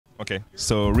Okay,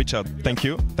 so Richard, thank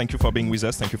you. Thank you for being with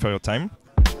us. Thank you for your time.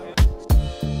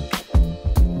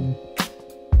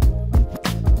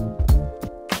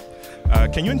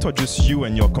 Can you introduce you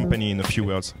and your company in a few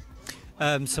words?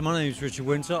 So my name is Richard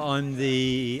Winter.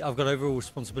 I've got overall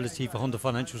responsibility for Honda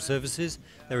Financial Services.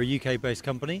 They're a UK-based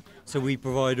company, so we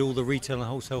provide all the retail and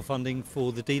wholesale funding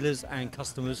for the dealers and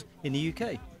customers in the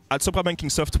UK. At Sopra Banking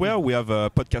Software, we have a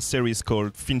podcast series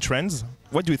called FinTrends.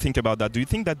 What do you think about that? Do you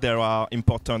think that there are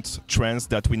important trends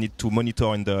that we need to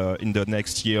monitor in the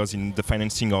next years in the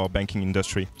financing or banking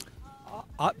industry?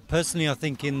 Personally, I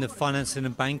think in the financing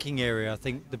and banking area, I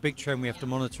think the big trend we have to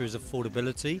monitor is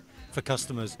affordability for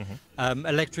customers.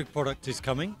 Electric product is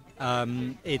coming.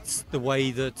 It's the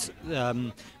way that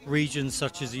regions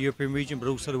such as the European region, but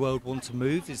also the world want to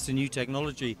move. It's a new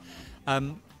technology,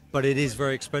 but it is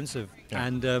very expensive. Yeah.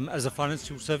 And as a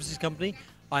financial services company,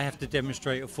 I have to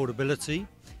demonstrate affordability,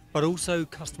 but also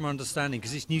customer understanding,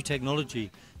 because it's new technology.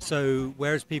 So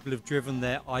whereas people have driven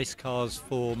their ICE cars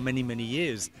for many, many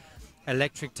years,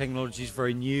 electric technology is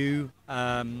very new,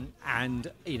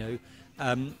 and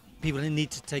people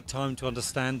need to take time to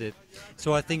understand it.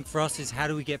 So I think for us is how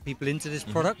do we get people into this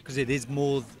product, because it is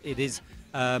more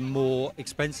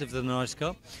expensive than an ICE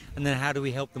car, and then how do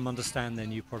we help them understand their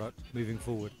new product moving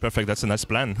forward? Perfect, that's a nice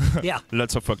plan. Yeah.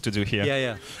 Lots of work to do here.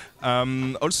 Yeah.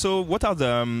 Also, what are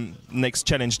the next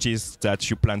challenges that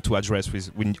you plan to address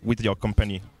with your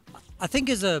company? I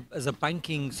think as a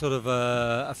banking sort of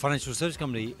a financial service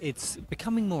company, it's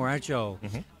becoming more agile.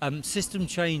 System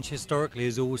change historically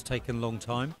has always taken a long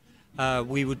time.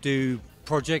 We would do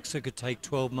projects that could take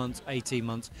 12 months, 18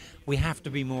 months. We have to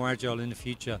be more agile in the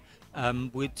future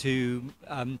to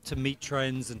meet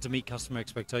trends and to meet customer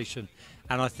expectation.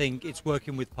 And I think it's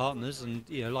working with partners and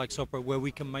like Sopra, where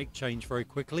we can make change very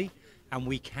quickly, and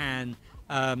we can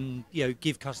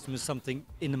give customers something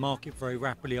in the market very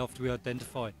rapidly after we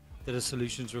identify that a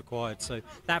solution's required. So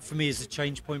that for me is a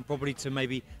change point probably to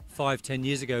maybe 5-10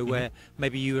 years ago, where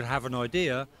maybe you would have an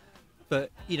idea,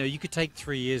 but you could take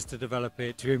 3 years to develop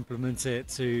it, to implement it,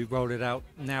 to roll it out.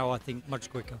 Now I think much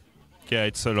quicker. Yeah,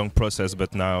 it's a long process,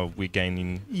 but now we gain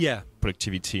in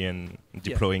productivity and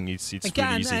deploying it's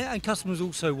really easy. And customers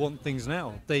also want things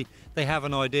now. They have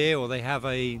an idea, or they have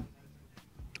a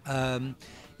a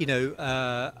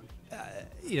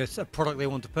product they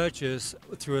want to purchase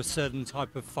through a certain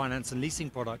type of finance and leasing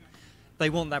product. They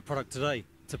want that product today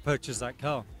to purchase that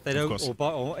car. They don't,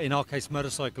 or in our case,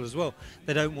 motorcycle as well.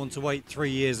 They don't want to wait 3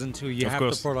 years until you have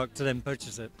the product to then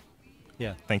purchase it.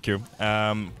 Yeah. Thank you.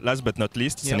 Last but not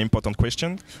least, it's an important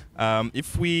question.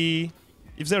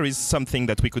 If there is something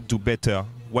that we could do better,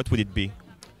 what would it be?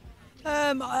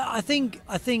 I think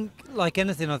like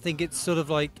anything, I think it's sort of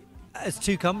like, as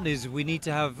two companies, we need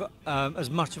to have as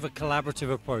much of a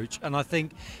collaborative approach. And I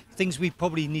think things we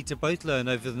probably need to both learn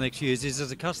over the next years is,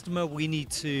 as a customer, we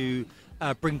need to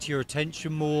bring to your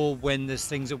attention more when there's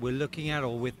things that we're looking at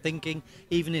or we're thinking,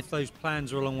 even if those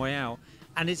plans are a long way out.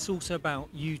 And it's also about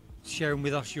you sharing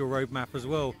with us your roadmap as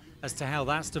well as to how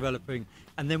that's developing.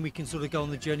 And then we can sort of go on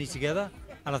the journey together.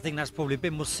 And I think that's probably a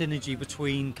bit more synergy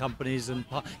between companies, and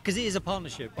because it is a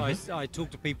partnership. I talk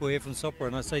to people here from Sopra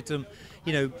and I say to them,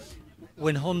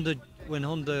 when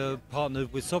Honda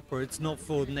partnered with Sopra, it's not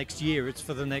for the next year, it's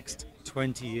for the next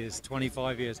 20 years,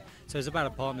 25 years. So it's about a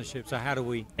partnership. So how do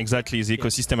we... Exactly, the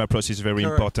ecosystem approach is very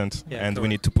important, and we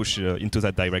need to push into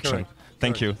that direction.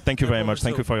 Thank you. Thank you very much.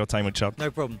 Thank you for your time, Richard. No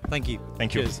problem. Thank you.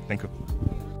 Thank you. Cheers. Thank you.